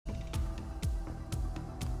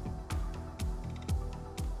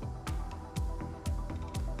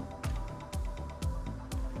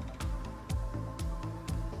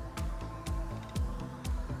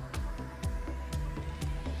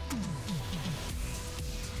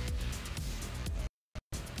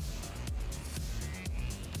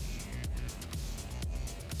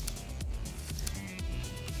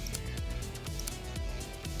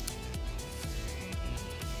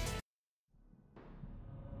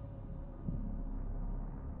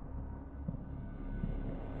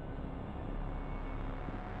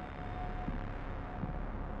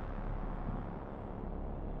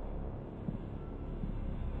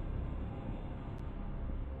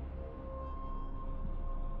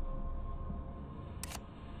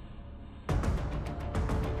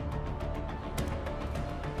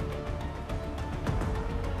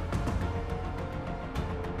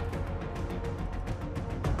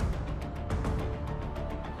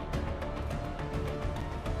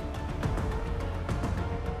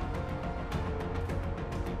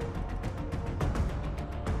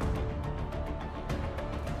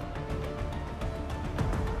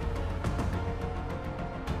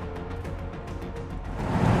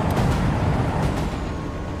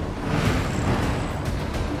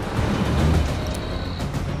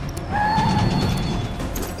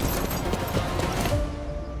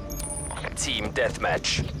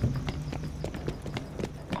Deathmatch.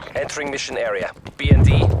 Entering mission area.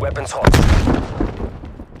 B&D, weapons hot.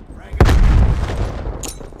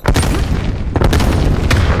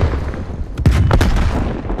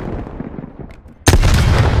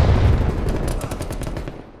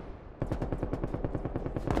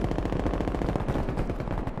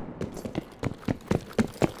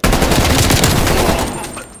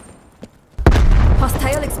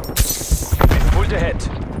 Hostile It's pulled ahead.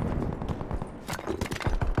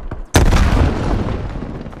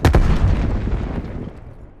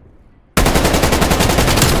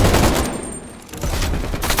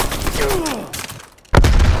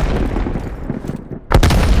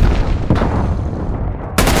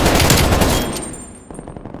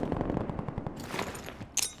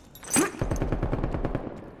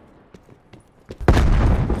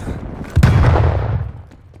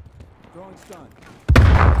 Throwing stun.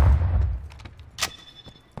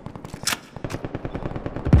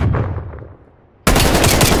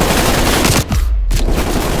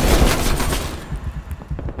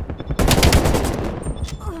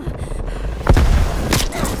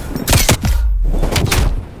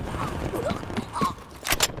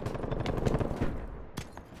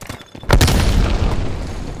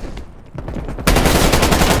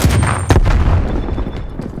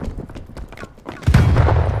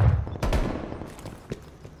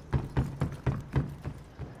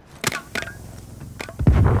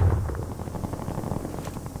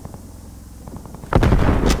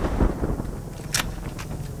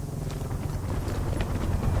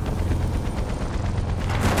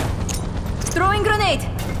 Throwing grenade!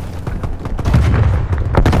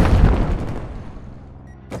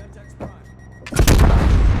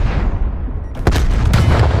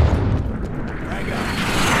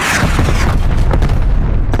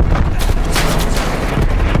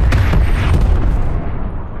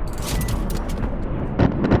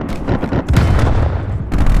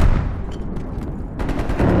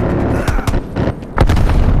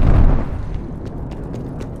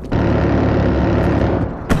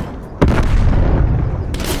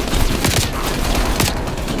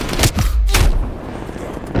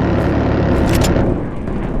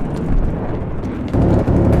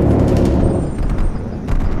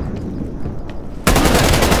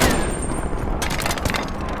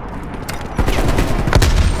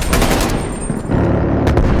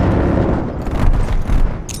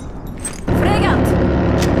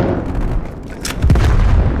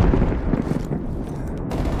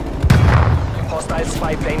 Hostile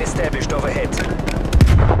spy plane established overhead.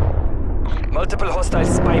 Multiple hostile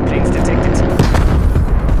spy planes detected.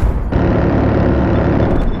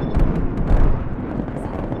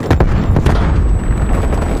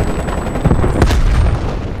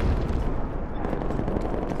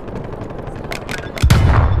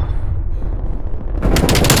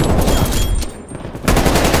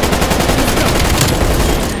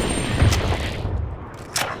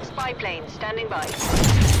 Spy plane standing by.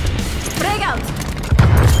 Frag out!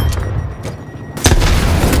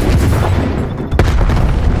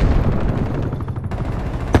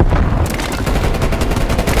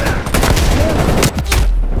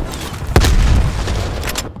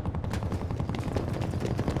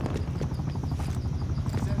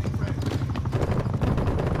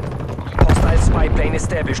 Hostile spy plane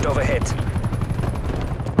established overhead.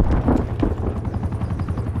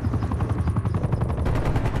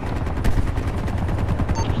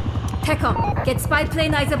 TACOM, get spy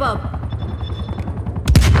plane eyes above.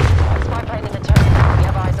 Spy plane in the terminal. We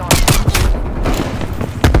have eyes on.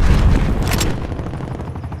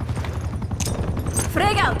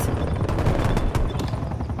 Frag out!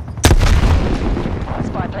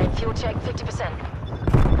 Spy plane fuel check 50%.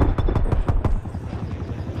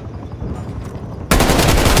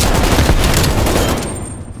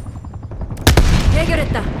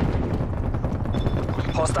 Jägeretta!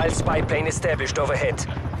 Hostile spy plane established overhead.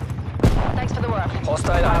 Thanks for the work.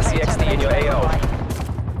 Hostile RCXD in your AO.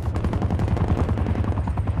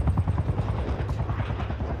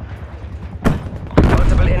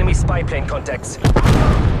 Multiple enemy spy plane contacts.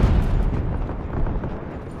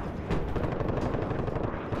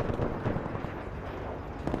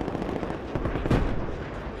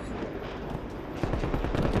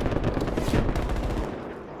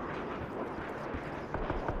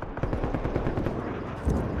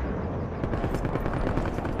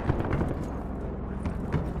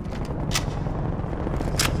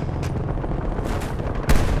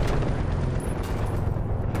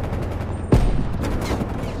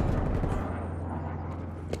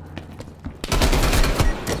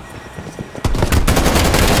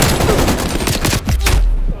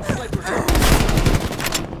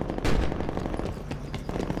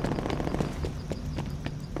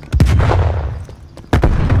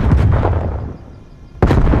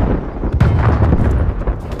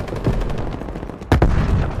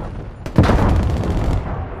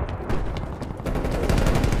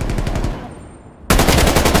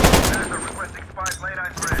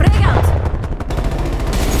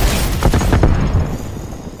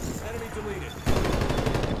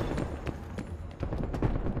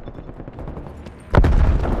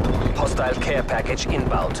 care package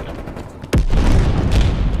inbound.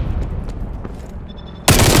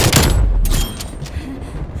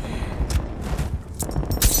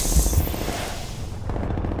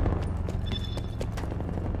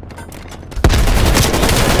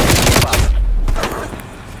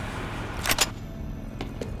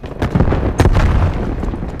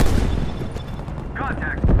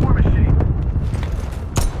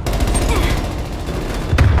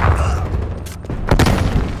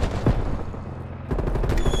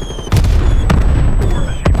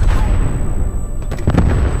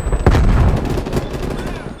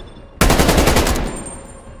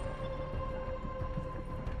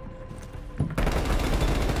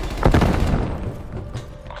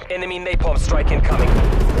 Enemy napalm strike incoming.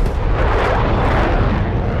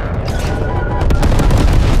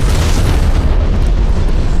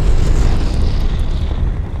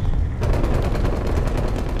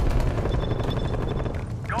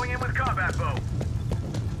 Going in with combat bow.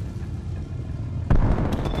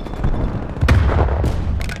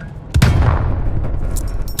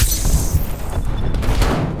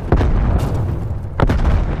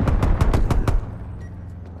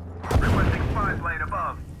 Requesting spy plane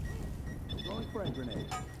above. Throwing frag grenade.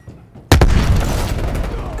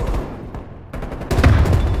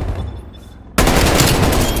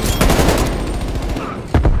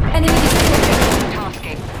 Enemy disappeared.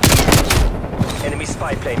 Tasking. Enemy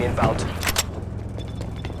spy plane inbound.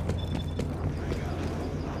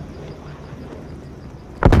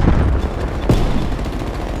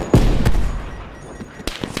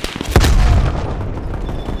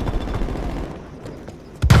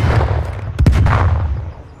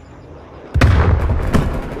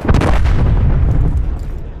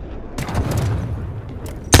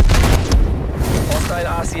 Hostile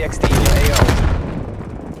RCXD in your AO.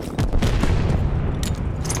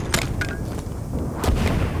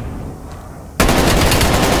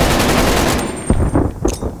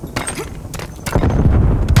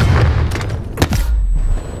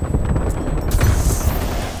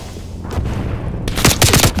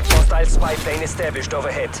 Hostile spy plane established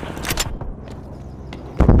overhead.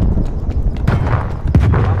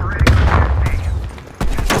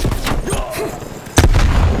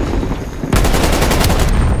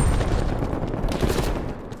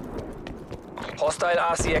 Hostile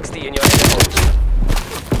RCXD in your AO.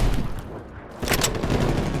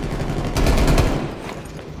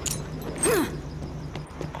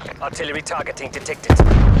 Artillery targeting detected.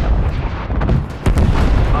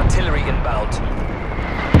 Artillery inbound.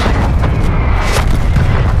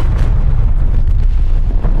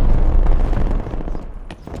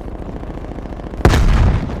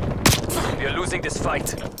 We are losing this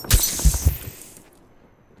fight.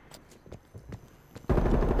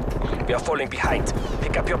 We are falling behind.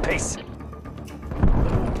 Pick up your pace.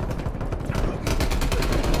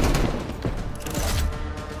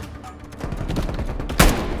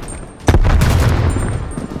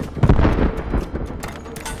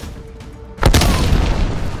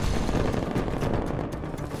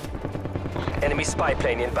 Enemy spy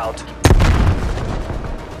plane inbound.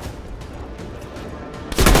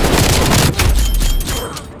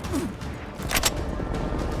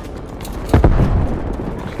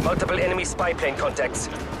 Multiple enemy spy plane contacts.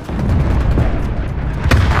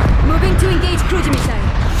 Moving to engage cruise missile.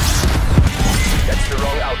 That's the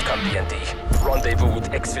wrong outcome, D&D. Rendezvous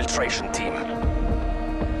with exfiltration team.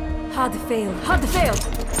 Hard fail. Hard fail.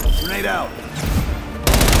 Grenade out.